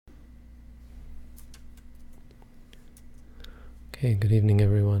Okay, good evening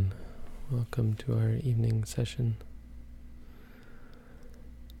everyone. Welcome to our evening session.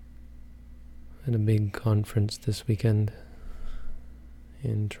 At a big conference this weekend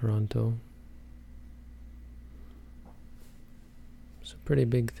in Toronto. It's a pretty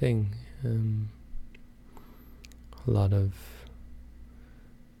big thing. A lot of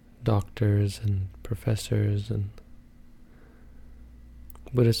doctors and professors and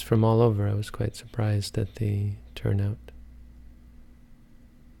Buddhists from all over. I was quite surprised at the turnout.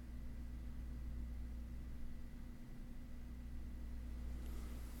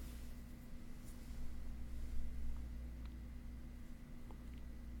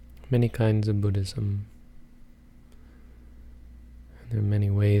 Many kinds of Buddhism. There are many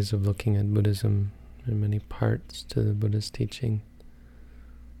ways of looking at Buddhism. There are many parts to the Buddhist teaching.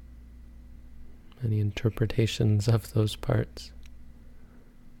 Many interpretations of those parts.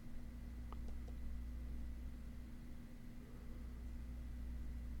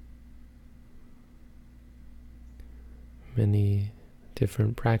 Many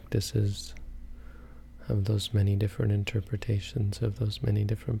different practices of those many different interpretations of those many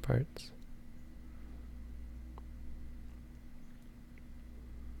different parts.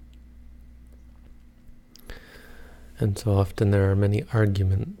 And so often there are many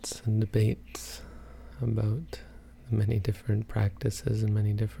arguments and debates about the many different practices and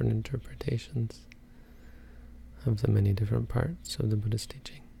many different interpretations of the many different parts of the Buddhist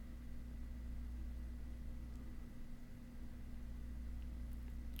teaching.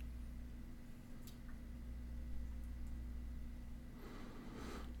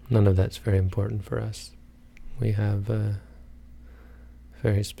 None of that's very important for us. We have a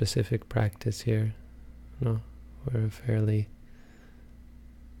very specific practice here. No, we're a fairly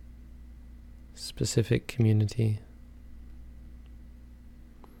specific community.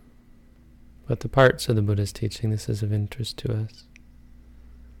 But the parts of the Buddhist teaching, this is of interest to us.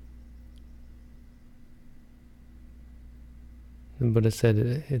 The Buddha said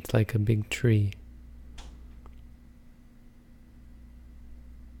it's like a big tree.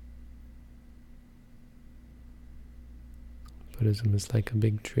 Buddhism is like a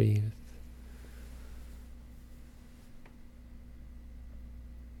big tree with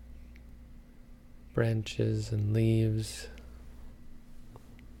branches and leaves.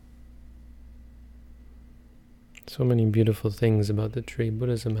 So many beautiful things about the tree.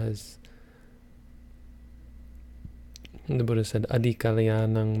 Buddhism has, the Buddha said, Adi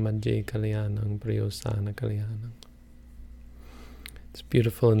Kalyanang, Majje Kalyanang, Priyosana Kalyanang. It's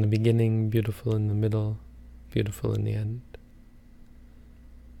beautiful in the beginning, beautiful in the middle, beautiful in the end.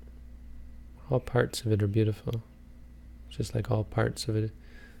 All parts of it are beautiful, just like all parts of it,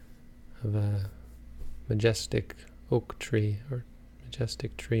 of a majestic oak tree or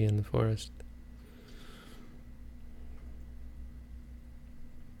majestic tree in the forest.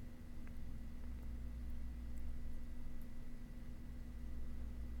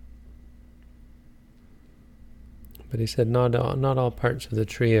 But he said not all parts of the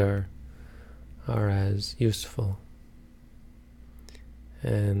tree are as useful.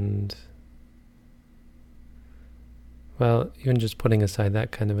 And well, even just putting aside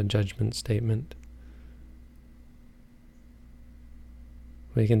that kind of a judgment statement,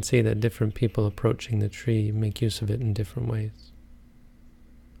 we can see that different people approaching the tree make use of it in different ways.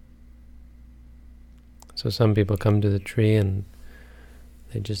 So some people come to the tree and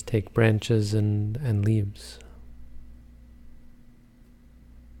they just take branches and leaves,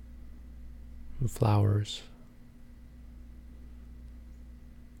 and flowers.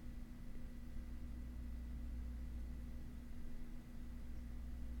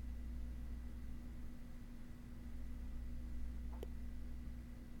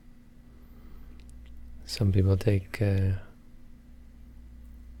 Some people take the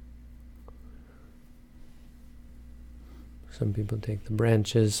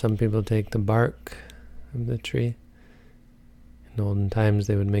branches, some people take the bark of the tree. In olden times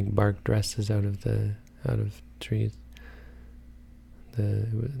they would make bark dresses out of trees.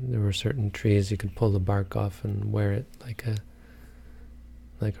 There were certain trees you could pull the bark off and wear it like a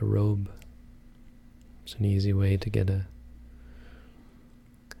robe. It's an easy way to get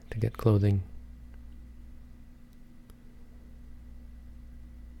clothing.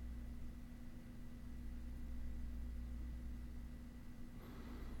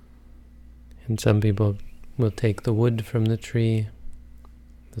 And some people will take the wood from the tree,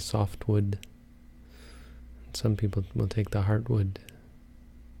 the soft wood. And some people will take the heartwood,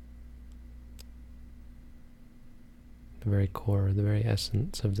 the very core, the very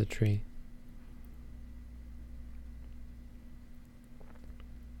essence of the tree.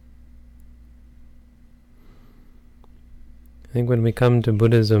 I think when we come to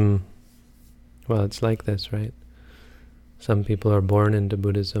Buddhism, well, it's like this, right? Some people are born into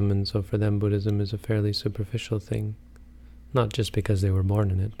Buddhism, and so for them Buddhism is a fairly superficial thing. Not just because they were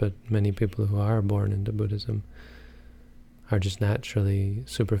born in it, but many people who are born into Buddhism are just naturally,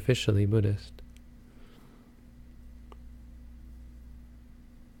 superficially Buddhist.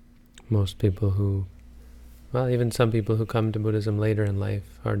 Most people who, well, even some people who come to Buddhism later in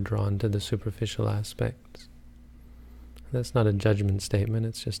life are drawn to the superficial aspects. That's not a judgment statement,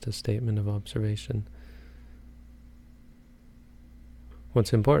 it's just a statement of observation.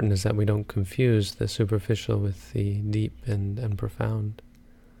 What's important is that we don't confuse the superficial with the deep and profound.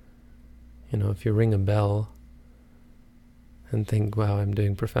 You know, if you ring a bell and think, wow, I'm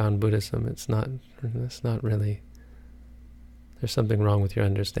doing profound Buddhism, that's not really, there's something wrong with your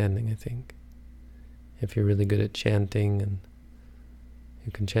understanding, I think. If you're really good at chanting and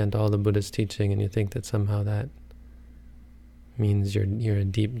you can chant all the Buddha's teaching and you think that somehow that means you're a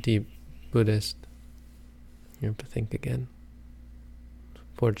deep, deep Buddhist, you have to think again.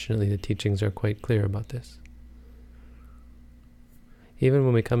 Fortunately, the teachings are quite clear about this. Even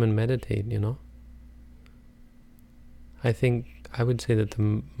when we come and meditate, you know, I would say that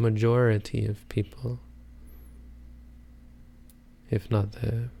the majority of people, if not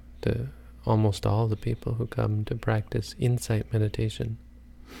the almost all the people who come to practice insight meditation,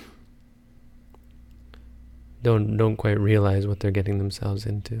 don't quite realize what they're getting themselves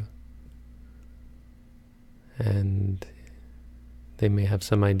into. And they may have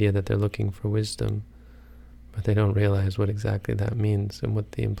some idea that they're looking for wisdom, but they don't realize what exactly that means and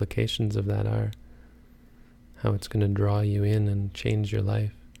what the implications of that are, how it's going to draw you in and change your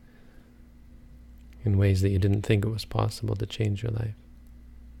life in ways that you didn't think it was possible to change your life.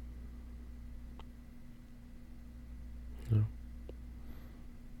 You know?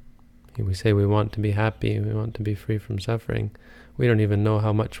 We say we want to be happy, we want to be free from suffering. We don't even know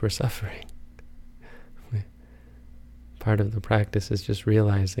how much we're suffering. Part of the practice is just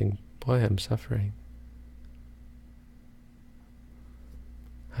realizing, boy, I'm suffering.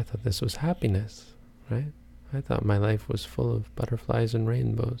 I thought this was happiness, right? I thought my life was full of butterflies and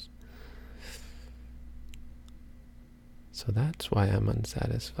rainbows. So that's why I'm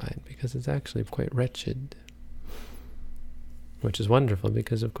unsatisfied, because it's actually quite wretched. Which is wonderful,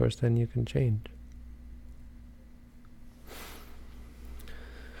 because of course then you can change.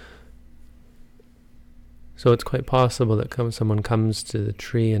 So it's quite possible that someone comes to the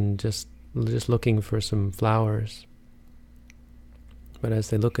tree and just looking for some flowers. But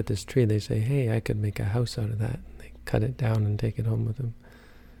as they look at this tree, they say, hey, I could make a house out of that. And they cut it down and take it home with them.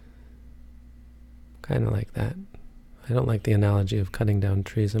 Kind of like that. I don't like the analogy of cutting down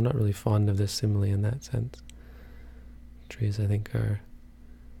trees. I'm not really fond of this simile in that sense. Trees, I think, are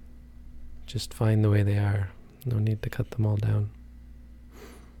just fine the way they are. No need to cut them all down.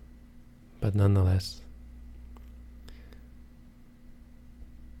 But nonetheless,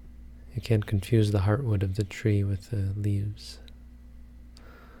 you can't confuse the heartwood of the tree with the leaves.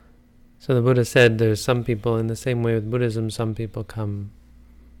 So the Buddha said there's some people, in the same way with Buddhism, some people come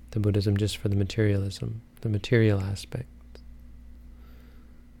to Buddhism just for the materialism, the material aspect.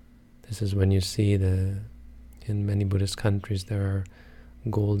 This is when you see in many Buddhist countries there are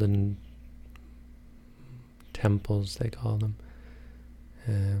golden temples, they call them,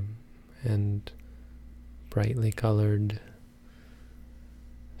 and brightly colored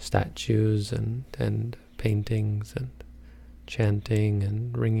statues and paintings and chanting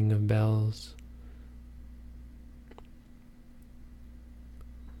and ringing of bells.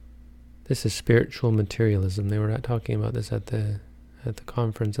 This is spiritual materialism. They were talking about this at the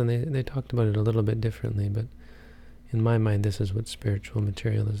conference, and they talked about it a little bit differently, but in my mind this is what spiritual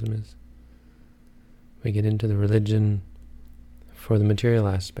materialism is. We get into the religion for the material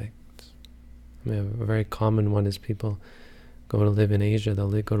aspects. I mean, a very common one is people go to live in Asia, they'll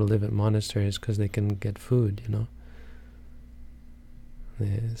go to live at monasteries because they can get food, you know.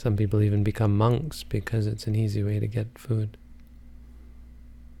 Some people even become monks because it's an easy way to get food.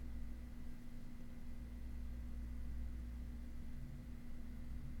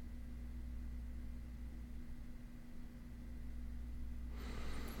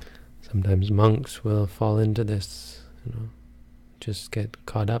 Sometimes monks will fall into this, you know, just get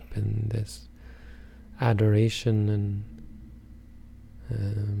caught up in this adoration and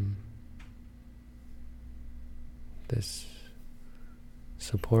this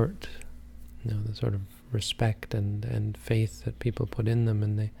support, you know, the sort of respect and faith that people put in them,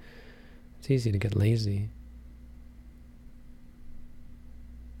 and it's easy to get lazy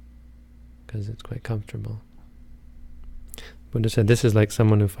because it's quite comfortable. Buddha said this is like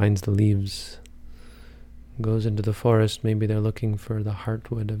someone who finds the leaves goes into the forest, maybe they're looking for the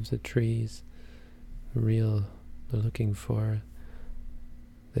heartwood of the trees. They're looking for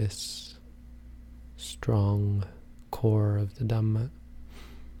this strong core of the Dhamma.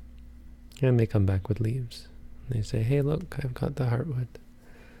 And they come back with leaves. They say, hey, look, I've got the heartwood.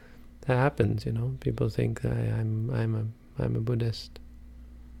 That happens, People think that I'm a Buddhist.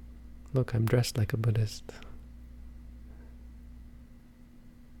 Look, I'm dressed like a Buddhist.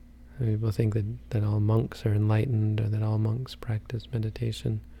 People think that all monks are enlightened or that all monks practice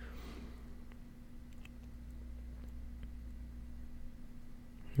meditation.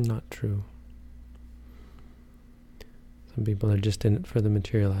 Not true. Some people are just in it for the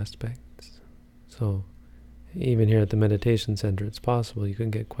material aspects. So even here at the meditation center, it's possible you can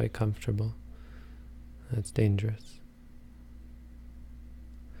get quite comfortable. That's dangerous.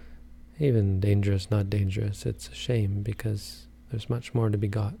 Even dangerous, not dangerous, it's a shame because there's much more to be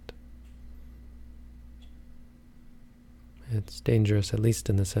got. It's dangerous, at least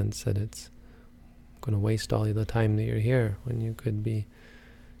in the sense that it's going to waste all of the time that you're here when you could be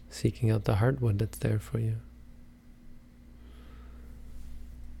seeking out the heartwood that's there for you.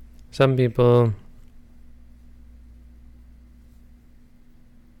 Some people,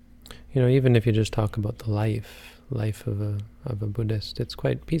 even if you just talk about the life of a Buddhist, it's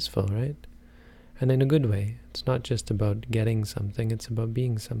quite peaceful, right? And in a good way. It's not just about getting something, it's about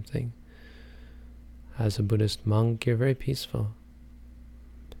being something. As a Buddhist monk, you're very peaceful.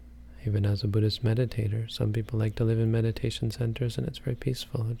 Even as a Buddhist meditator, some people like to live in meditation centers and it's very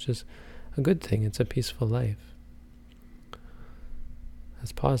peaceful, which is a good thing. It's a peaceful life.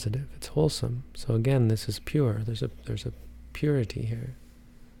 That's positive. It's wholesome. So again, this is pure. There's a purity here.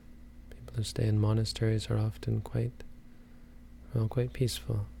 People who stay in monasteries are often quite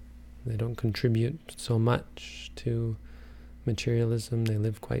peaceful. They don't contribute so much to materialism. They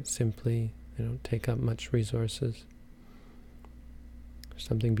live quite simply. They don't take up much resources. There's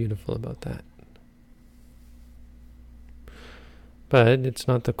something beautiful about that. But it's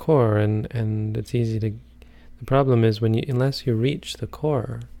not the core, and it's easy to... The problem is unless you reach the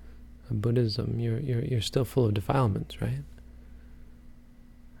core of Buddhism, you're still full of defilements, right?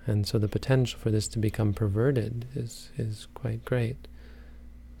 And so the potential for this to become perverted is quite great.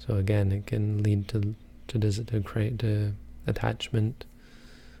 So again, it can lead to attachment,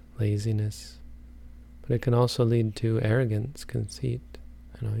 laziness, but it can also lead to arrogance, conceit.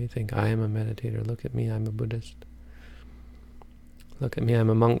 You think, I am a meditator, look at me, I'm a Buddhist. Look at me, I'm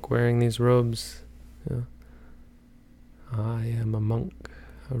a monk wearing these robes. I am a monk,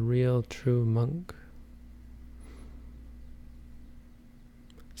 a real, true monk.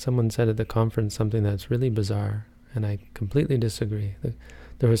 Someone said at the conference something that's really bizarre, and I completely disagree.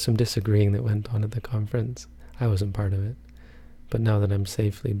 There was some disagreeing that went on at the conference. I wasn't part of it. But now that I'm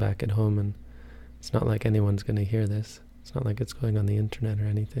safely back at home, and it's not like anyone's going to hear this. It's not like it's going on the internet or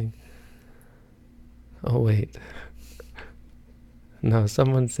anything. Oh, wait. No,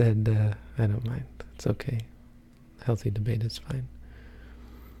 someone said, I don't mind. It's okay. Healthy debate is fine.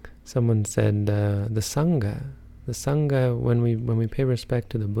 Someone said, the Sangha, when we pay respect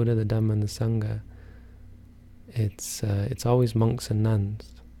to the Buddha, the Dhamma, and the Sangha, it's always monks and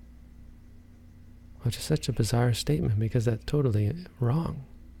nuns. Which is such a bizarre statement because that's totally wrong.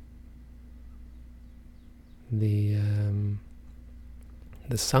 The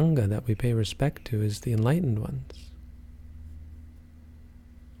Sangha that we pay respect to is the enlightened ones.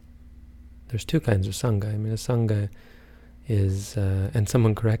 There's two kinds of Sangha. A Sangha is, and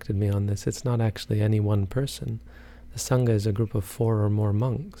someone corrected me on this, it's not actually any one person. The Sangha is a group of 4 or more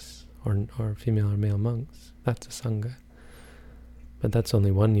monks, or female or male monks. That's a Sangha. But that's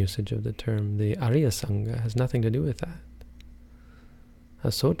only one usage of the term. The Arya Sangha has nothing to do with that. A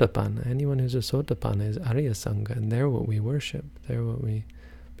Sotapanna, anyone who's a Sotapanna is Arya Sangha, and they're what we worship. They're what we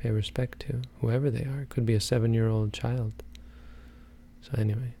pay respect to, whoever they are. It could be a 7-year-old child. So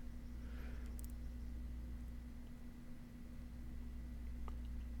anyway.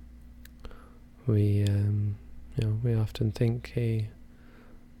 We often think, hey,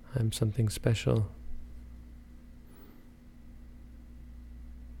 I'm something special.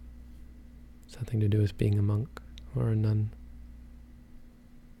 It's nothing to do with being a monk or a nun.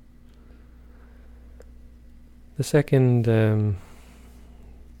 The second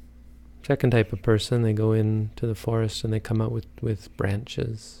type of person, they go into the forest and they come out with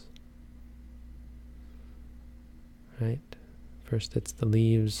branches. Right? First it's the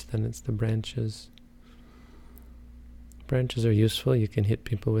leaves, then it's the branches. Branches are useful. You can hit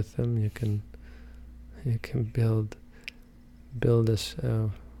people with them. You can build a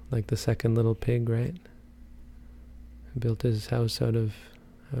like the second little pig, right? He built his house out of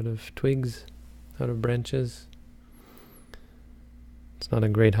twigs, out of branches. It's not a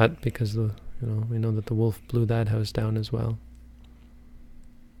great hut because we know that the wolf blew that house down as well.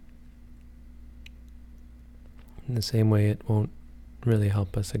 In the same way, it won't really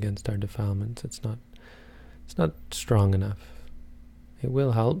help us against our defilements. It's not strong enough. It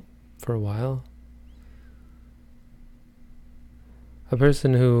will help for a while. A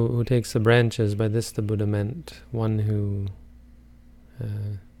person who takes the branches, by this the Buddha meant one who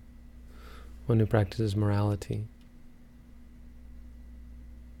practices morality.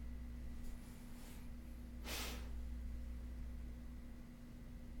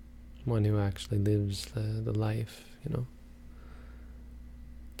 One who actually lives the life,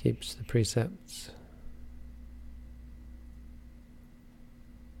 keeps the precepts.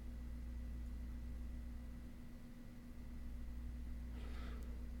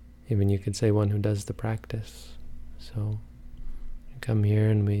 Even you could say one who does the practice. So you come here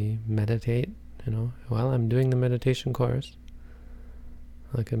and we meditate, while I'm doing the meditation course.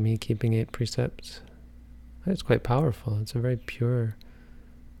 Look at me keeping 8 precepts. It's quite powerful. It's a very pure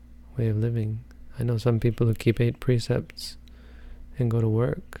way of living. I know some people who keep 8 precepts and go to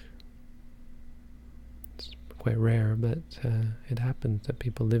work. It's quite rare, but it happens that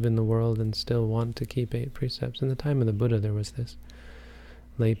people live in the world and still want to keep 8 precepts. In the time of the Buddha, there was this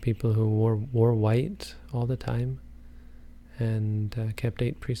lay people who wore white all the time and kept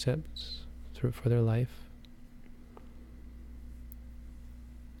 8 precepts for their life.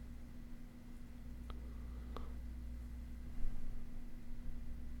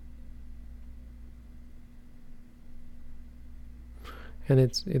 And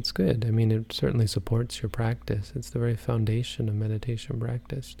it's good. I mean, it certainly supports your practice. It's the very foundation of meditation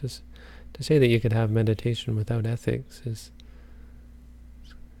practice. Just to say that you could have meditation without ethics is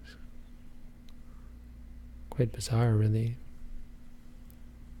quite bizarre, really.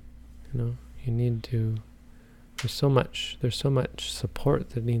 You need to. There's so much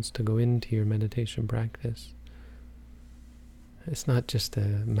support that needs to go into your meditation practice. It's not just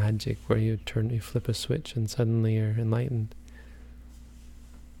a magic where you flip a switch and suddenly you're enlightened.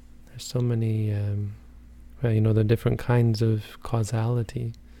 There's so many, the different kinds of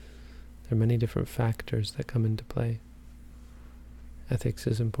causality. There are many different factors that come into play. Ethics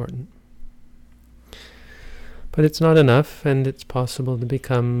is important. But it's not enough, and it's possible to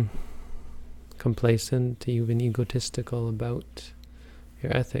become complacent, even egotistical about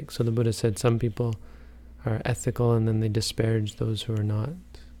your ethics. So the Buddha said some people are ethical and then they disparage those who are not.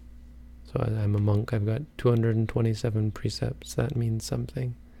 So I'm a monk, I've got 227 precepts. That means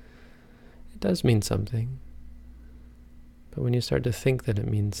something. It does mean something. But when you start to think that it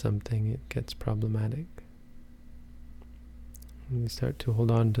means something, it gets problematic. And you start to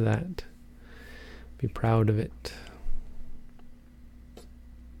hold on to that. Be proud of it.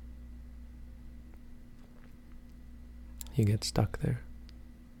 You get stuck there.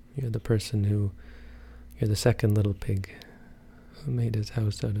 You're the second little pig who made his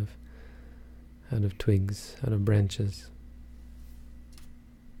house out of twigs, out of branches.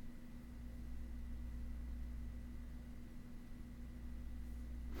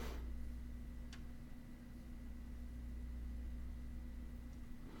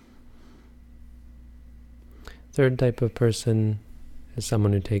 Third type of person is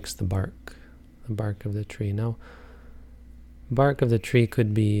someone who takes the bark of the tree. Now, bark of the tree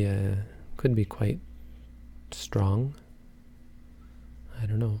could be quite strong. I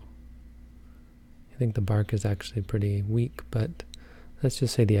don't know. I think the bark is actually pretty weak, but let's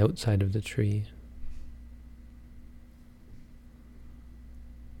just say the outside of the tree.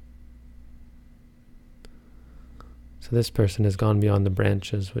 So this person has gone beyond the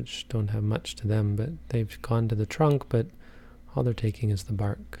branches, which don't have much to them, but they've gone to the trunk, but all they're taking is the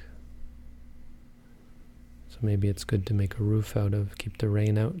bark. So maybe it's good to make a roof out of, keep the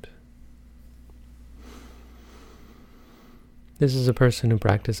rain out. This is a person who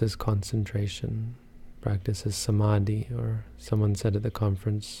practices concentration, practices samadhi, or someone said at the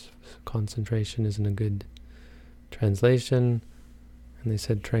conference, concentration isn't a good translation, and they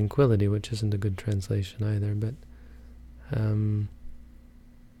said tranquility, which isn't a good translation either, but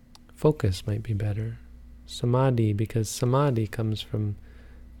focus might be better. Samadhi, because samadhi comes from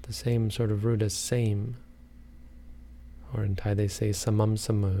the same sort of root as same. Or in Thai they say samam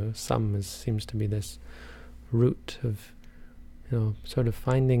samah. Sam seems to be this root of, sort of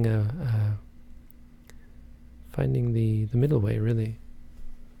finding the middle way, really.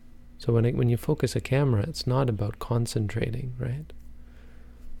 So when you focus a camera, it's not about concentrating, right?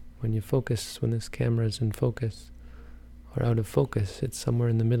 When this camera is in focus or out of focus, it's somewhere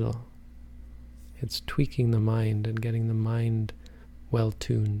in the middle. It's tweaking the mind and getting the mind well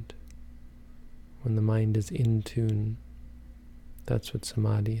tuned when the mind is in tune. That's what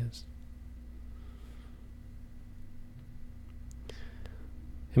samadhi is.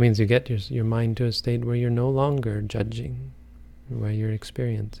 It means you get your mind to a state where you're no longer judging, where you're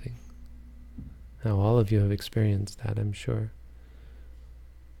experiencing. Now, all of you have experienced that, I'm sure.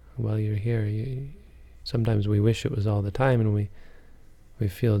 While you're here, sometimes we wish it was all the time, and we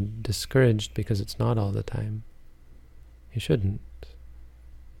feel discouraged because it's not all the time. You shouldn't.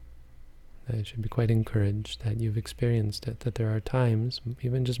 You should be quite encouraged that you've experienced it, that there are times,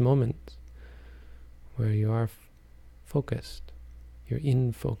 even just moments, where you are focused. You're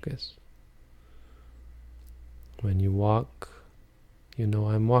in focus. When you walk, you know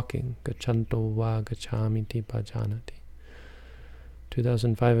I'm walking. Gachanto va gachamiti bhajanati.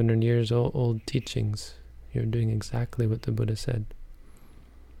 2,500 years old teachings. You're doing exactly what the Buddha said.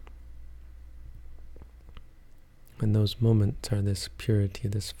 And those moments are this purity,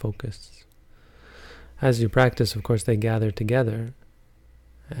 this focus. As you practice, of course, they gather together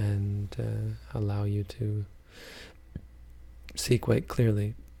and allow you to see quite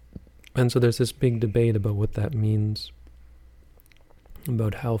clearly. And so there's this big debate about what that means,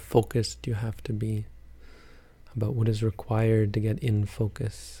 about how focused you have to be, about what is required to get in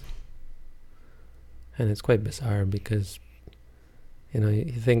focus. And it's quite bizarre because, you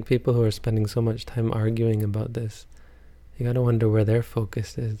think people who are spending so much time arguing about this, you gotta wonder where their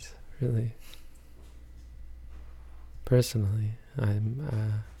focus is, really. Personally, I'm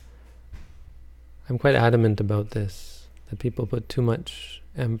quite adamant about this, that people put too much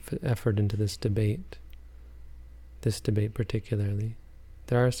effort into this debate particularly.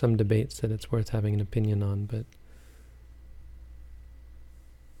 There are some debates that it's worth having an opinion on, but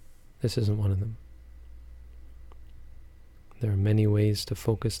this isn't one of them. There are many ways to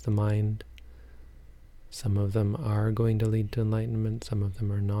focus the mind. Some of them are going to lead to enlightenment, some of them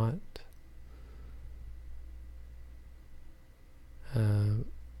are not.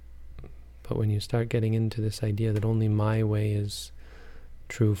 But when you start getting into this idea that only my way is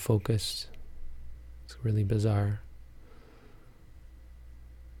true focus, it's really bizarre.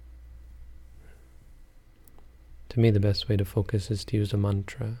 To me, the best way to focus is to use a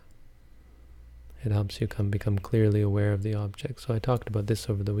mantra. It helps you become clearly aware of the object. So I talked about this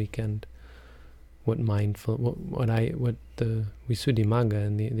over the weekend. What the Visuddhimagga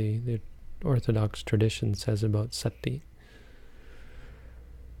and the Orthodox tradition says about sati.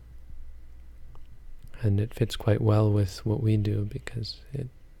 And it fits quite well with what we do because it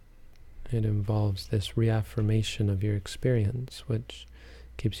involves this reaffirmation of your experience, which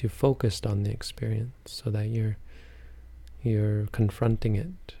keeps you focused on the experience so that you're confronting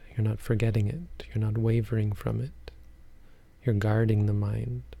it, you're not forgetting it, you're not wavering from it, you're guarding the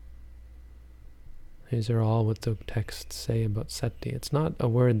mind. These are all what the texts say about sati. It's not a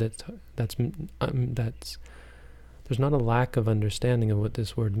word that's there's not a lack of understanding of what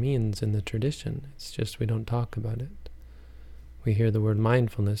this word means in the tradition. It's just we don't talk about it. We hear the word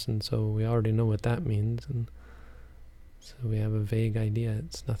mindfulness, and so we already know what that means, and so we have a vague idea.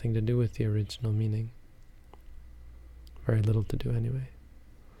 It's nothing to do with the original meaning. Very little to do anyway.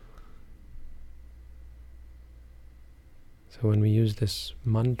 So when we use this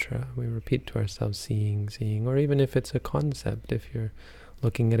mantra, we repeat to ourselves, seeing, or even if it's a concept, if you're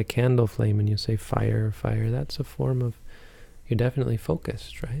looking at a candle flame and you say fire, fire, that's a form of, you're definitely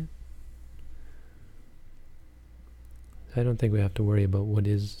focused, right? I don't think we have to worry about what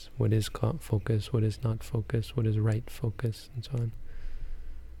is focus, what is not focus, what is right focus, and so on.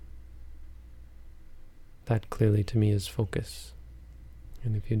 That clearly to me is focus.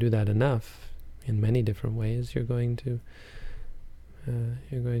 And if you do that enough, in many different ways, you're going to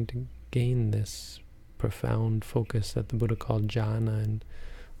gain this profound focus that the Buddha called jhana, and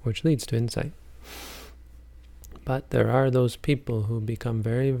which leads to insight. But there are those people who become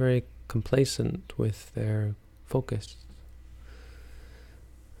very, very complacent with their focus.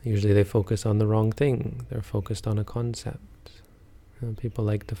 Usually they focus on the wrong thing. They're focused on a concept. People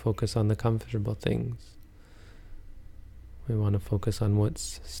like to focus on the comfortable things. We want to focus on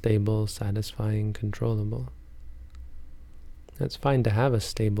what's stable, satisfying, controllable. It's fine to have a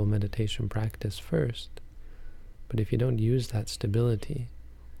stable meditation practice first, but if you don't use that stability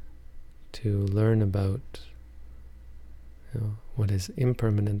to learn about what is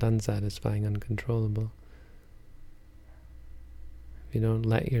impermanent, unsatisfying, uncontrollable, if you don't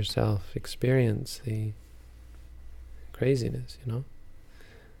let yourself experience the craziness,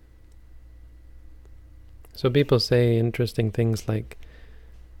 So people say interesting things like,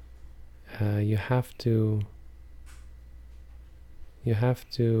 you have to,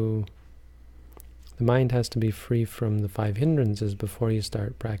 the the mind has to be free from the 5 hindrances before you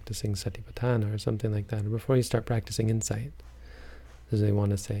start practicing satipatthana or something like that, or before you start practicing insight, as they want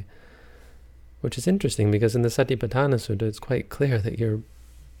to say. Which is interesting, because in the Satipatthana Sutta it's quite clear that you're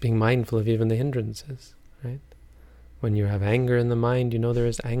being mindful of even the hindrances, right? When you have anger in the mind, you know there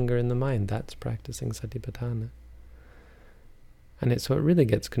is anger in the mind. That's practicing Satipatthana. And so it really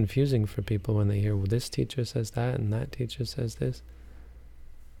gets confusing for people when they hear, well, this teacher says that and that teacher says this.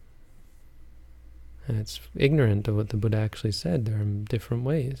 And it's ignorant of what the Buddha actually said. There are different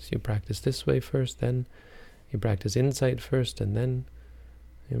ways. You practice this way first, then you practice insight first, and then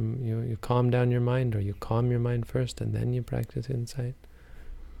you calm down your mind, or you calm your mind first, and then you practice insight.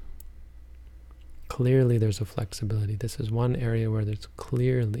 Clearly there's a flexibility. This is one area where there's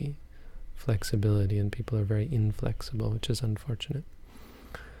clearly flexibility, and people are very inflexible, which is unfortunate.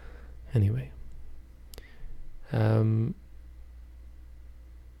 Anyway.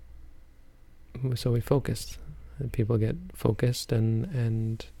 So we focus. People get focused,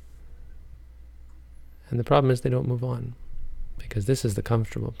 and the problem is they don't move on, because this is the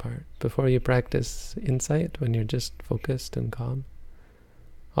comfortable part. Before you practice insight, when you're just focused and calm,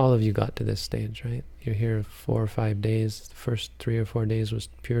 all of you got to this stage, right? You're here 4 or 5 days. The first 3 or 4 days was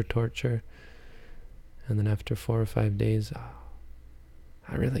pure torture, and then after 4 or 5 days,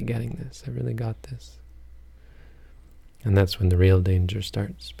 I'm really getting this. I really got this. And that's when the real danger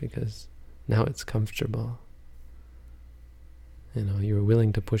starts, because now it's comfortable. You were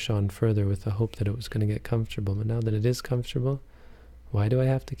willing to push on further with the hope that it was going to get comfortable. But now that it is comfortable, why do I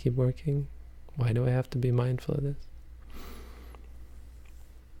have to keep working? Why do I have to be mindful of this?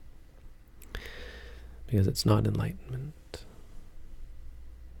 Because it's not enlightenment.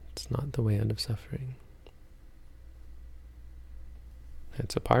 It's not the way out of suffering.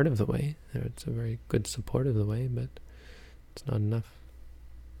 It's a part of the way. It's a very good support of the way, but it's not enough.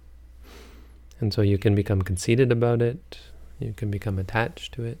 And so you can become conceited about it. You can become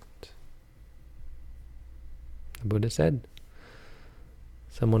attached to it. The Buddha said,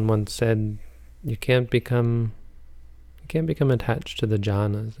 someone once said, you can't become attached to the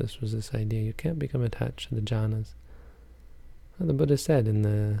jhanas. This was this idea. You can't become attached to the jhanas. Well, the Buddha said in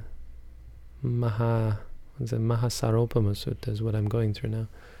the Mahasaropama Sutta, is what I'm going through now.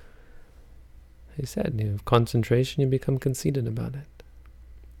 He said, concentration, you become conceited about it.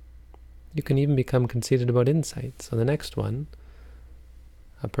 You can even become conceited about insight. So the next one,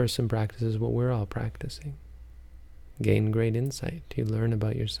 a person practices what we're all practicing. Gain great insight. You learn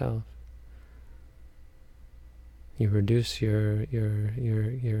about yourself. You reduce your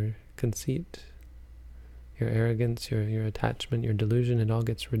conceit, your arrogance, your attachment, your delusion. It all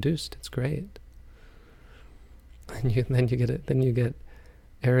gets reduced. It's great. And then you get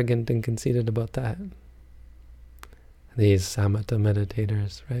arrogant and conceited about that. These samatha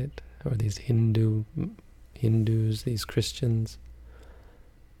meditators, right? Or these Hindus, these Christians.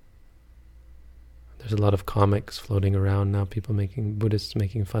 There's a lot of comics floating around now, Buddhists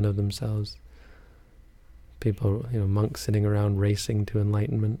making fun of themselves. People, monks sitting around racing to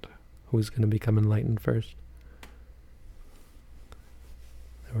enlightenment. Who's going to become enlightened first?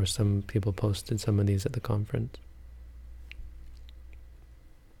 There were some people posted some of these at the conference.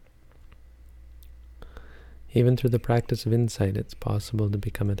 Even through the practice of insight, it's possible to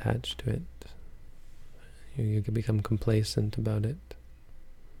become attached to it. You can become complacent about it.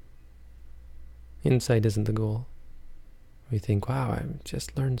 Insight isn't the goal. We think, wow, I've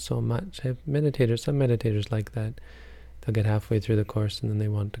just learned so much. I have some meditators like that. They'll get halfway through the course and then they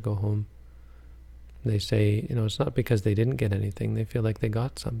want to go home. They say, it's not because they didn't get anything. They feel like they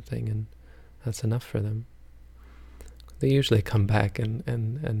got something, and that's enough for them. They usually come back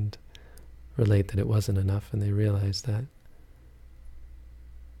and relate that it wasn't enough, and they realize that.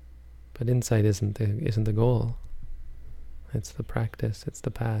 But insight isn't the goal. It's the practice. It's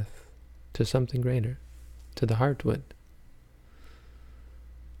the path to something greater, to the heartwood.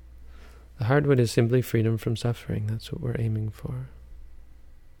 The heartwood is simply freedom from suffering. That's what we're aiming for.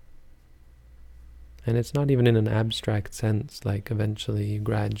 And it's not even in an abstract sense, like eventually,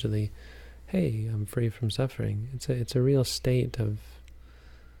 gradually, hey, I'm free from suffering. It's a real state of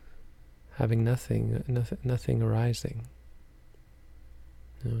having nothing arising.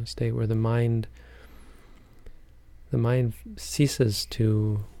 A state where the mind ceases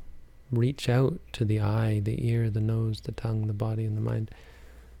to reach out to the eye, the ear, the nose, the tongue, the body, and the mind.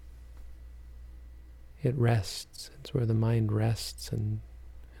 It rests. It's where the mind rests, and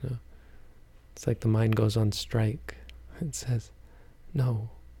it's like the mind goes on strike. It says,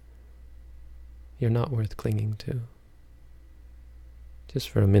 no, you're not worth clinging to. Just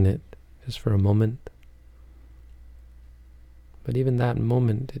for a minute, just for a moment. But even that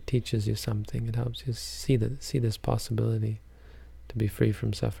moment, it teaches you something. It helps you see this possibility to be free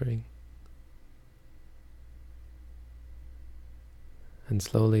from suffering. And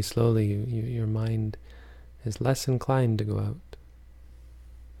slowly, your mind is less inclined to go out.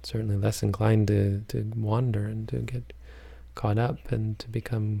 Certainly less inclined to wander and to get caught up and to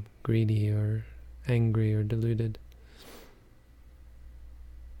become greedy or angry or deluded.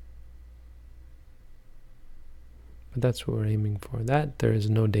 But that's what we're aiming for. That there is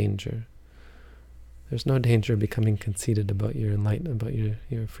no danger. There's no danger of becoming conceited about your enlightenment, about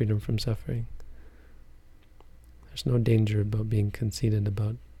your freedom from suffering. There's no danger about being conceited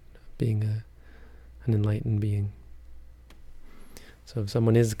about being an enlightened being. So if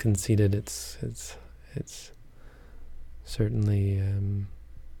someone is conceited, it's certainly,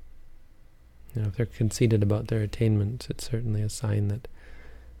 if they're conceited about their attainments, it's certainly a sign that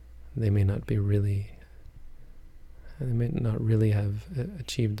they may not really have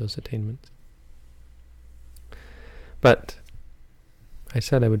achieved those attainments. But I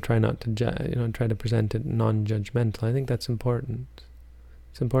said I would try not to try to present it non-judgmental. I think that's important.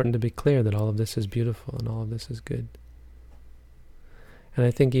 It's important to be clear that all of this is beautiful and all of this is good. And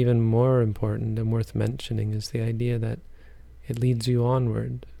I think even more important and worth mentioning is the idea that it leads you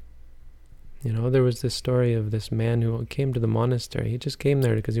onward. There was this story of this man who came to the monastery. He just came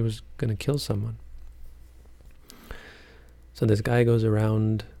there because he was going to kill someone. So this guy goes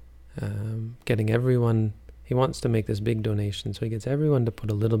around getting everyone. He wants to make this big donation, so he gets everyone to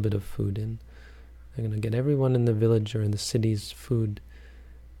put a little bit of food in. They're going to get everyone in the village or in the city's food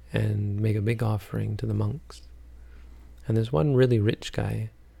and make a big offering to the monks. And there's one really rich guy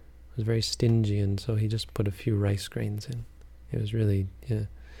who was very stingy, and so he just put a few rice grains in. He was really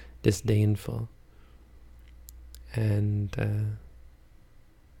disdainful. And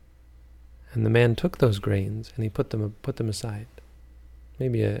the man took those grains and he put them aside.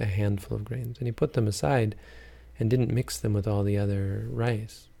 Maybe a handful of grains. And he put them aside and didn't mix them with all the other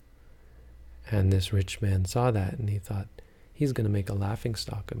rice. And this rich man saw that and he thought, he's going to make a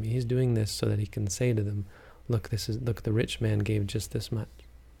laughingstock of me. He's doing this so that he can say to them, look, the rich man gave just this much.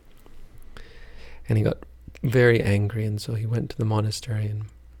 And he got very angry, and so he went to the monastery and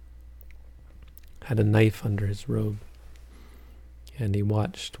had a knife under his robe. And he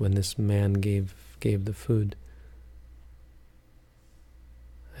watched when this man gave the food.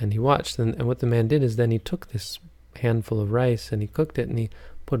 And he watched, and what the man did is then he took this handful of rice and he cooked it and he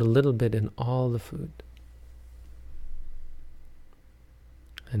put a little bit in all the food.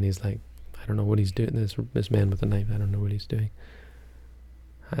 And he's like, I don't know what he's doing. This man with a knife, I don't know what he's doing.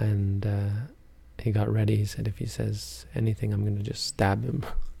 And he got ready. He said, if he says anything, I'm going to just stab him.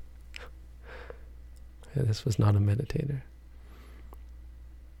 This was not a meditator.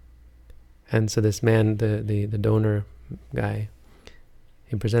 And so this man, the donor guy,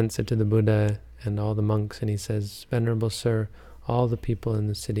 he presents it to the Buddha and all the monks, and he says, Venerable Sir, all the people in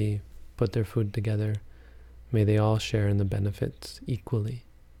the city put their food together. May they all share in the benefits equally.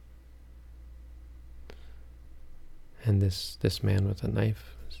 And this man with a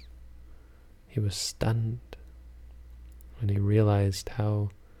knife, he was stunned when he realized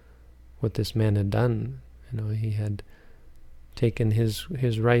what this man had done. He had taken his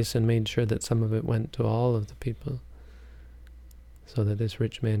rice and made sure that some of it went to all of the people, so that this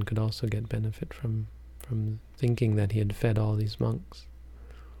rich man could also get benefit from thinking that he had fed all these monks.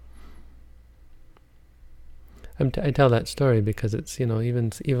 I tell that story because it's,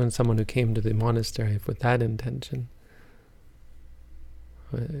 even someone who came to the monastery with that intention,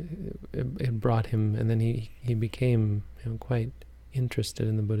 it brought him, and then he became quite interested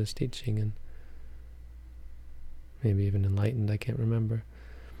in the Buddha's teaching and maybe even enlightened, I can't remember.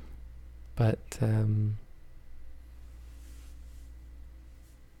 But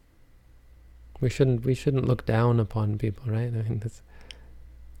we shouldn't look down upon people, right? I mean,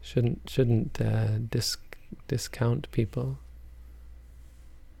 shouldn't discount people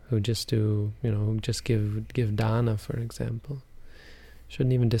who just do, who just give dana, for example.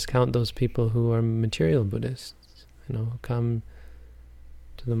 Shouldn't even discount those people who are material Buddhists, who come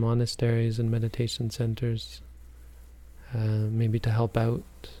to the monasteries and meditation centers, maybe to help out,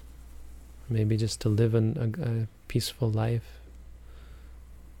 maybe just to live a peaceful life.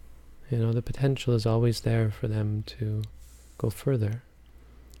 The potential is always there for them to go further.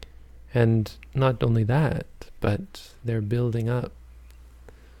 And not only that, but they're building up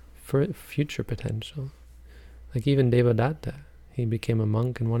for future potential. Like even Devadatta, he became a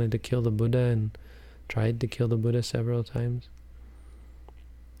monk and wanted to kill the Buddha and tried to kill the Buddha several times.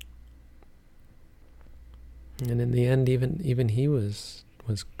 And in the end, even he was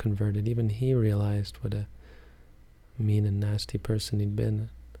converted. Even he realized what a mean and nasty person he'd been,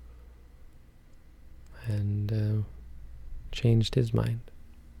 and changed his mind.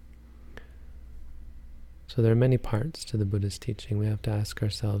 So there are many parts to the Buddha's teaching. We have to ask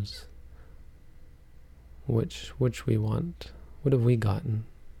ourselves which we want. What have we gotten?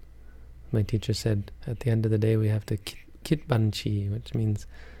 My teacher said at the end of the day we have to kitbanchi, which means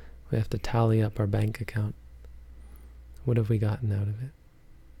we have to tally up our bank account. What have we gotten out of it?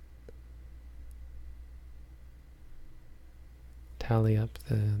 Tally up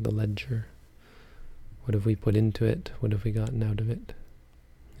the ledger. What have we put into it? What have we gotten out of it?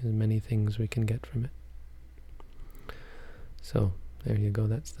 There's many things we can get from it. So, there you go.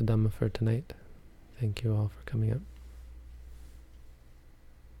 That's the Dhamma for tonight. Thank you all for coming up.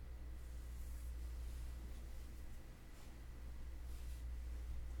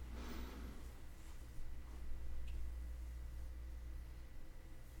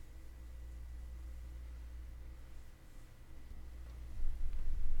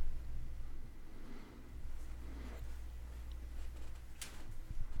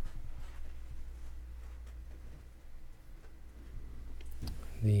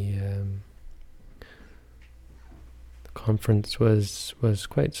 The conference was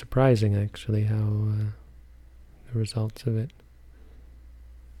quite surprising, actually, how the results of it.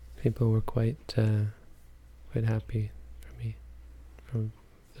 People were quite happy for me from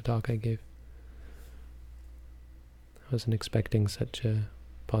the talk I gave. I wasn't expecting such a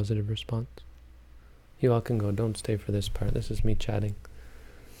positive response. You all can go. Don't stay for this part. This is me chatting.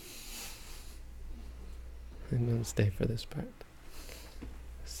 And don't stay for this part.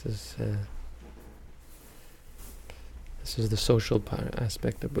 This is the social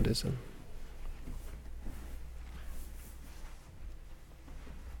aspect of Buddhism.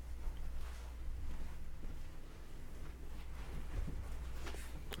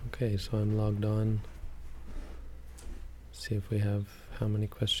 Okay, so I'm logged on. See if we have, how many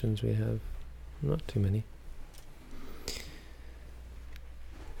questions we have. Not too many.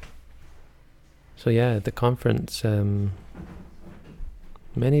 So yeah, at the conference,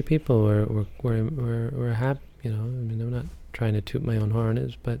 many people were happy. You know, I mean, I'm not trying to toot my own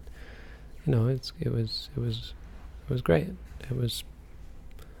horn, but you know, it was great. It was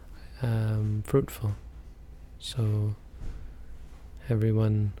fruitful. So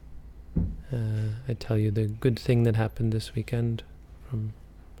everyone, I tell you, the good thing that happened this weekend from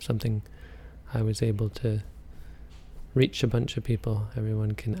something I was able to reach a bunch of people.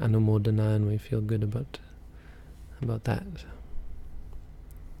 Everyone can anumodana, and we feel good about that.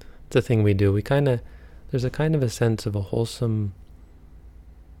 It's a thing we do. There's a kind of a sense of a wholesome,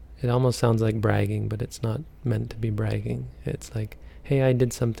 it almost sounds like bragging, but it's not meant to be bragging. It's like, hey, I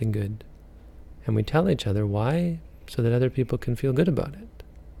did something good. And we tell each other why, so that other people can feel good about it.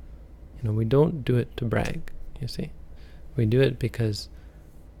 You know, we don't do it to brag, you see. We do it because,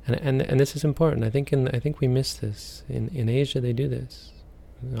 and this is important. I think we miss this. In Asia they do this.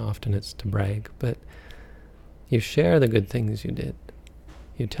 Often it's to brag, but you share the good things you did.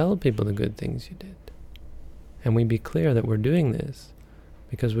 You tell people the good things you did. And we be clear that we're doing this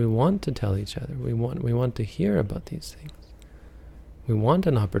because we want to tell each other. We want to hear about these things. We want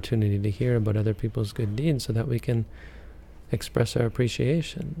an opportunity to hear about other people's good deeds so that we can express our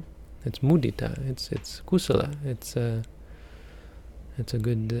appreciation. It's mudita. It's kusala. It's a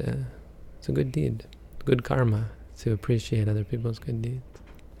good deed, good karma to appreciate other people's good deeds.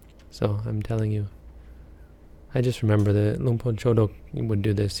 So I'm telling you, I just remember that Lumpur Chodok would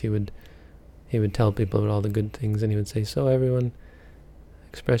do this. He would tell people about all the good things, and he would say, so everyone,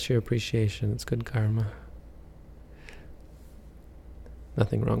 express your appreciation. It's good karma.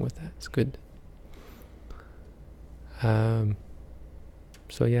 Nothing wrong with that. It's good. So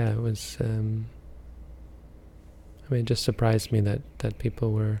yeah, it was, it just surprised me that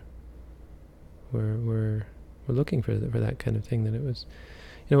people were looking for that kind of thing, that it was,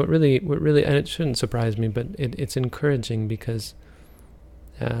 you know, what really, and it shouldn't surprise me, but it's encouraging because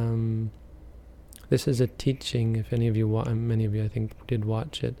this is a teaching. If any of you, many of you I think did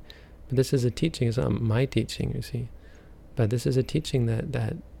watch it, but this is a teaching. It's not my teaching, you see, but this is a teaching that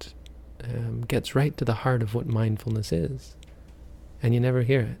gets right to the heart of what mindfulness is, and you never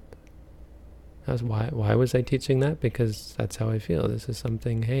hear it. That's why was I teaching that? Because that's how I feel. This is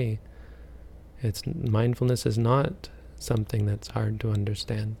something, hey, mindfulness is not something that's hard to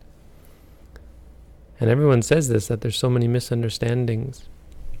understand. And everyone says this, that there's so many misunderstandings.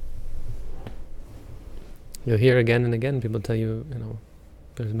 You'll hear again and again people tell you, you know,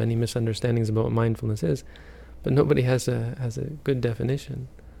 there's many misunderstandings about what mindfulness is, but nobody has a good definition.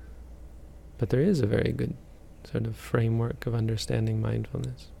 But there is a very good sort of framework of understanding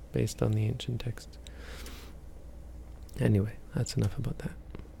mindfulness based on the ancient texts. Anyway, that's enough about that.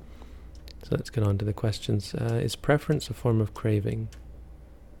 So let's get on to the questions. Is preference a form of craving?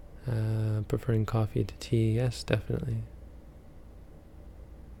 Preferring coffee to tea? Yes, definitely.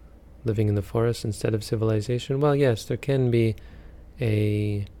 Living in the forest instead of civilization? Well, yes, there can be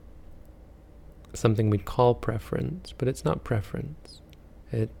something we'd call preference, but it's not preference.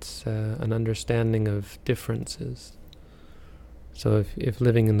 It's an understanding of differences. So if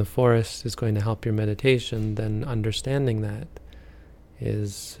living in the forest is going to help your meditation, then understanding that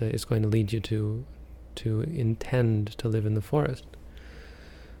is going to lead you to intend to live in the forest.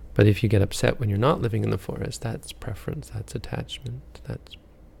 But if you get upset when you're not living in the forest, that's preference, that's attachment, that's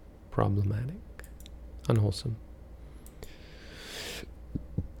problematic, unwholesome.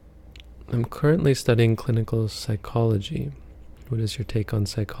 I'm currently studying clinical psychology. What is your take on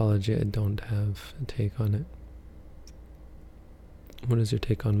psychology? I don't have a take on it. What is your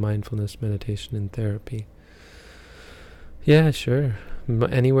take on mindfulness, meditation, and therapy? Yeah, sure.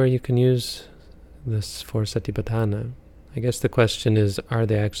 Anywhere you can use this four satipatthana. I guess the question is, are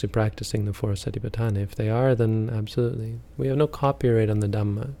they actually practicing the four satipatthana? If they are, then absolutely. We have no copyright on the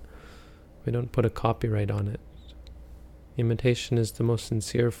Dhamma. We don't put a copyright on it. Imitation is the most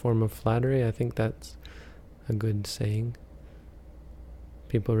sincere form of flattery. I think that's a good saying.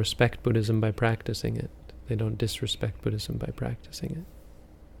 People respect Buddhism by practicing it. They don't disrespect Buddhism by practicing it.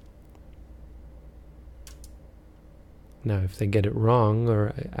 Now, if they get it wrong,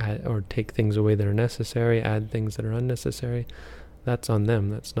 or take things away that are necessary, add things that are unnecessary, that's on them,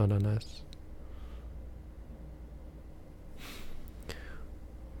 that's not on us.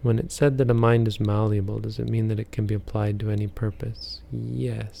 When it's said that a mind is malleable, does it mean that it can be applied to any purpose?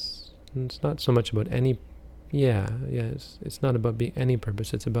 Yes. And it's not so much about any... yes. It's not about any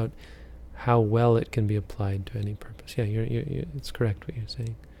purpose, it's about how well it can be applied to any purpose. Yeah, it's correct what you're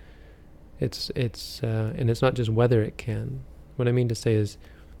saying. And it's not just whether it can. What I mean to say is,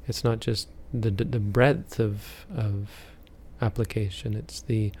 it's not just the breadth of application. It's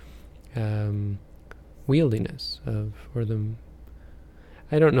the wieldiness or the.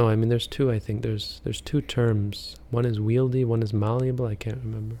 I don't know. I mean, there's two. I think there's two terms. One is wieldy. One is malleable. I can't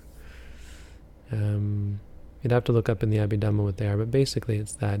remember. You'd have to look up in the Abhidhamma what they are. But basically,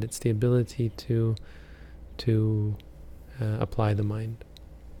 it's that. It's the ability to apply the mind.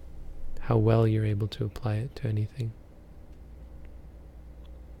 How well you're able to apply it to anything.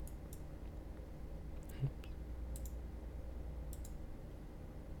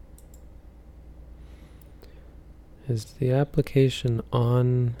 Is the application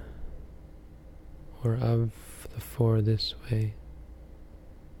on or of the four this way?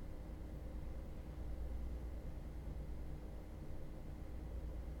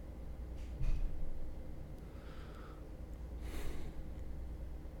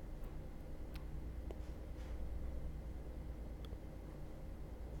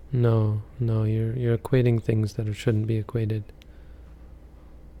 No, you're equating things that shouldn't be equated.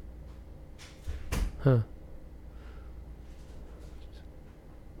 Huh.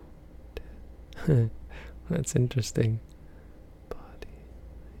 That's interesting.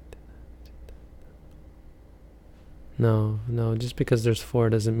 No, just because there's four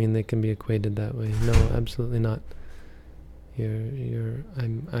doesn't mean they can be equated that way. No, absolutely not.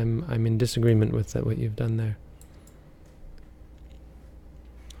 I'm in disagreement with that, what you've done there.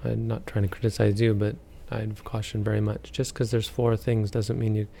 I'm not trying to criticize you, but I'd caution very much. Just because there's four things doesn't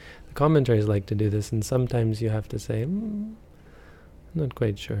mean you... The commentaries like to do this, and sometimes you have to say, I'm not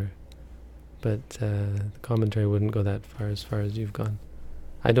quite sure. But the commentary wouldn't go that far as you've gone.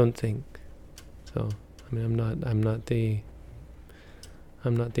 I don't think. So, I mean, I'm not the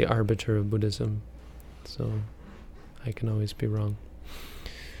arbiter of Buddhism, so I can always be wrong.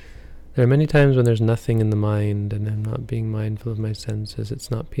 There are many times when there's nothing in the mind and I'm not being mindful of my senses. It's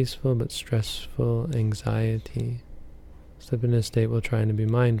not peaceful, but stressful, anxiety. Slip in a state while trying to be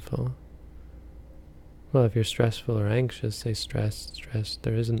mindful. Well, if you're stressful or anxious, say stress.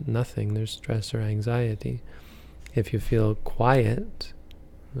 There isn't nothing, there's stress or anxiety. If you feel quiet,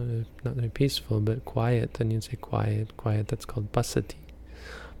 not very peaceful, but quiet, then you'd say quiet, that's called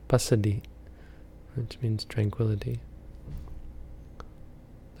passaddhi, which means tranquility.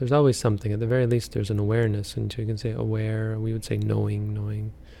 There's always something. At the very least, there's an awareness, and you can say aware, or we would say knowing,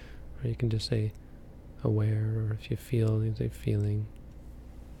 or you can just say aware, or if you feel, you say feeling.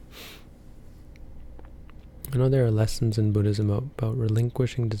 I know there are lessons in Buddhism about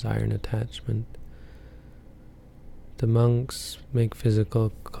relinquishing desire and attachment. The monks make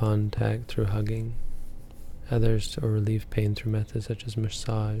physical contact through hugging. Others or relieve pain through methods such as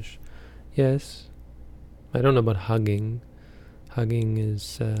massage. Yes, I don't know about hugging. Hugging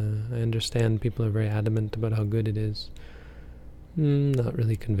is, I understand people are very adamant about how good it is. Not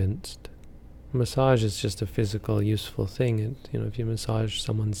really convinced. Massage is just a physical, useful thing. If you massage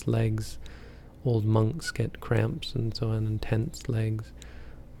someone's legs, old monks get cramps and so on, and tense legs,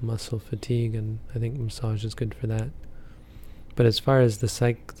 muscle fatigue, and I think massage is good for that. But as far as the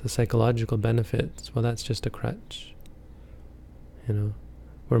psychological benefits, well, that's just a crutch.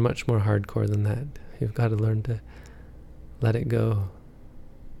 We're much more hardcore than that. You've got to learn to let it go.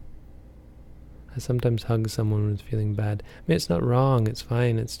 I sometimes hug someone who's feeling bad. I mean, it's not wrong. It's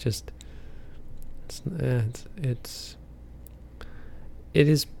fine. It's just, it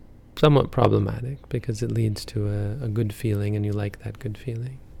is somewhat problematic because it leads to a good feeling, and you like that good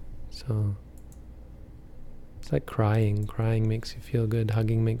feeling. So it's like crying. Crying makes you feel good.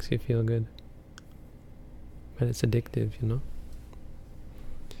 Hugging makes you feel good. But it's addictive,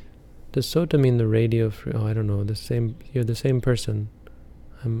 Does sota mean the radio? I don't know. You're the same person.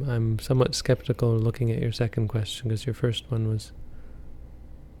 I'm somewhat skeptical looking at your second question because your first one was.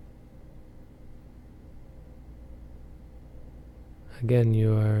 Again,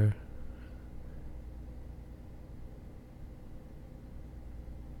 you are.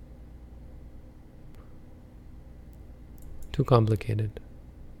 Too complicated.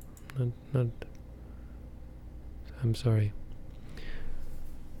 Not. I'm sorry.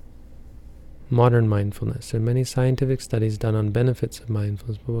 Modern mindfulness. There are many scientific studies done on benefits of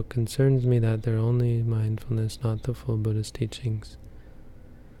mindfulness, but what concerns me that they're only mindfulness, not the full Buddhist teachings.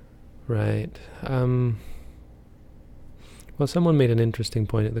 Right. Well, someone made an interesting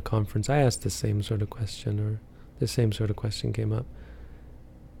point at the conference. I asked the same sort of question, or the same sort of question came up.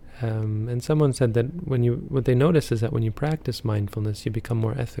 And someone said that what they notice is that when you practice mindfulness, you become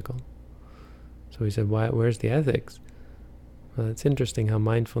more ethical. So he said, where's the ethics? Well, it's interesting how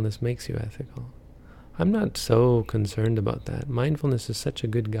mindfulness makes you ethical. I'm not so concerned about that. Mindfulness is such a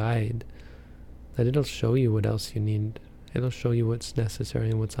good guide that it'll show you what else you need. It'll show you what's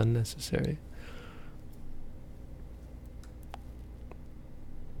necessary and what's unnecessary.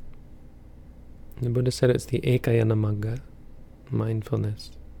 The Buddha said it's the Ekayana Magga,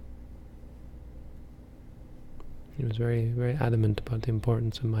 mindfulness. He was very, very adamant about the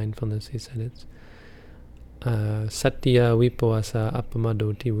importance of mindfulness. He said it's Satya Vipavasa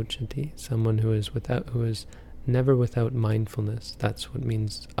Appamadoti Uchati. Someone who is never without mindfulness. That's what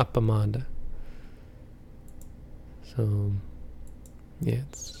means appamada. So, yeah,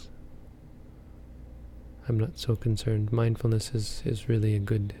 I'm not so concerned. Mindfulness is really a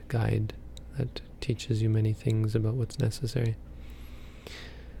good guide that teaches you many things about what's necessary.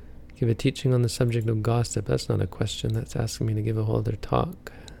 Give a teaching on the subject of gossip. That's not a question. That's asking me to give a whole other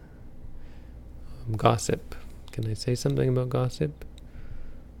talk. Gossip. Can I say something about gossip?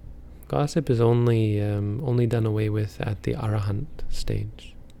 Gossip is only done away with at the Arahant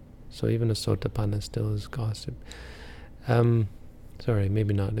stage. So even a Sotapanna still is gossip. Sorry,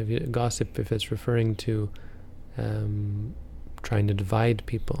 maybe not. Gossip, if it's referring to trying to divide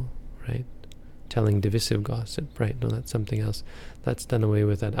people, right? Telling divisive gossip, right? No, that's something else. That's done away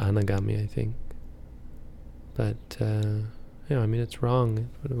with at Anagami, I think. But, I mean, it's wrong.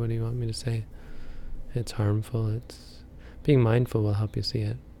 What do you want me to say? It's harmful. Being mindful will help you see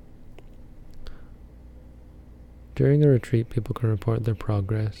it. During the retreat, people can report their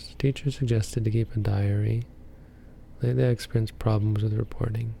progress. Teacher suggested to keep a diary. Lately, I experienced problems with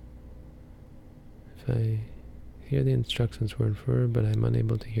reporting. If I hear the instructions word for word, but I'm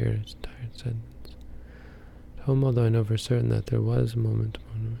unable to hear its entire sentence. At home, although I know for certain that there was a moment,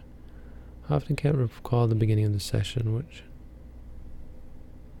 I often can't recall the beginning of the session. What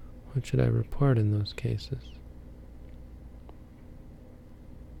should I report in those cases?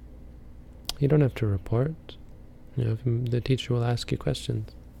 You don't have to report. The teacher will ask you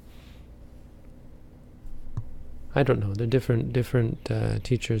questions. I don't know. The different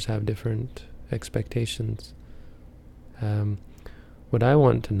teachers have different expectations. What I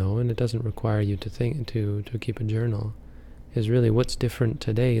want to know, and it doesn't require you to keep a journal, is really what's different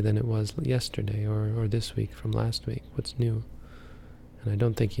today than it was yesterday or this week from last week. What's new? And I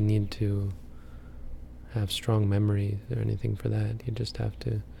don't think you need to have strong memory or anything for that. You just have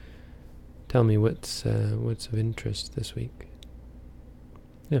to tell me what's of interest this week.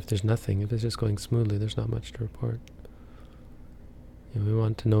 If there's nothing, if it's just going smoothly, there's not much to report. We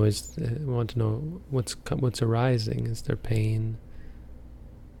want to know what's arising. Is there pain?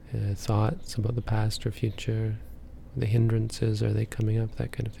 Thoughts about the past or future? The hindrances, are they coming up?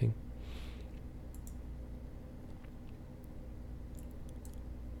 That kind of thing.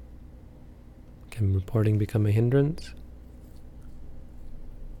 Can reporting become a hindrance?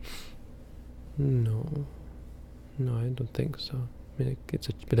 No. No, I don't think so. I mean, it's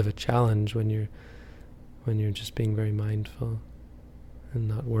a bit of a challenge when you're just being very mindful and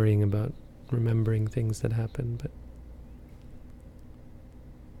not worrying about remembering things that happen. But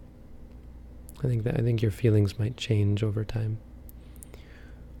I think your feelings might change over time.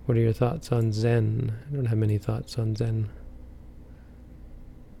 What are your thoughts on Zen? I don't have many thoughts on Zen.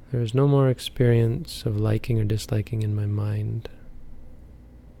 There is no more experience of liking or disliking in my mind.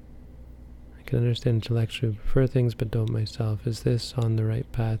 I can understand intellectually, prefer things but don't myself. Is this on the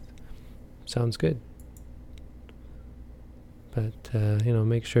right path? Sounds good. But,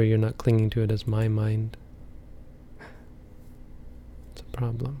 make sure you're not clinging to it as my mind. It's a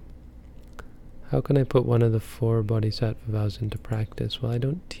problem. How can I put one of the 4 bodhisattva vows into practice? Well, I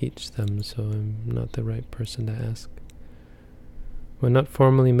don't teach them, so I'm not the right person to ask. When not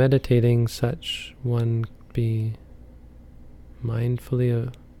formally meditating, such one be mindfully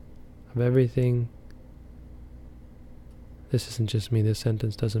of everything. This isn't just me, this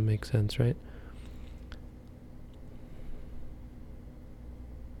sentence doesn't make sense, right?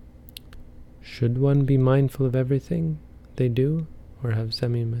 Should one be mindful of everything they do, or have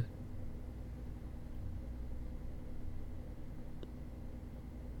semi-med?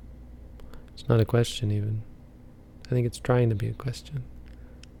 It's not a question even. I think it's trying to be a question.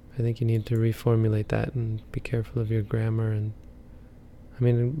 I think you need to reformulate that and be careful of your grammar. And I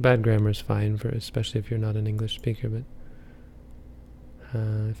mean, bad grammar is fine, especially if you're not an English speaker, but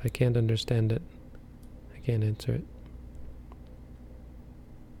if I can't understand it, I can't answer it.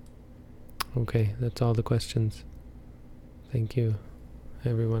 Okay, that's all the questions. Thank you,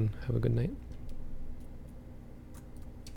 everyone. Have a good night.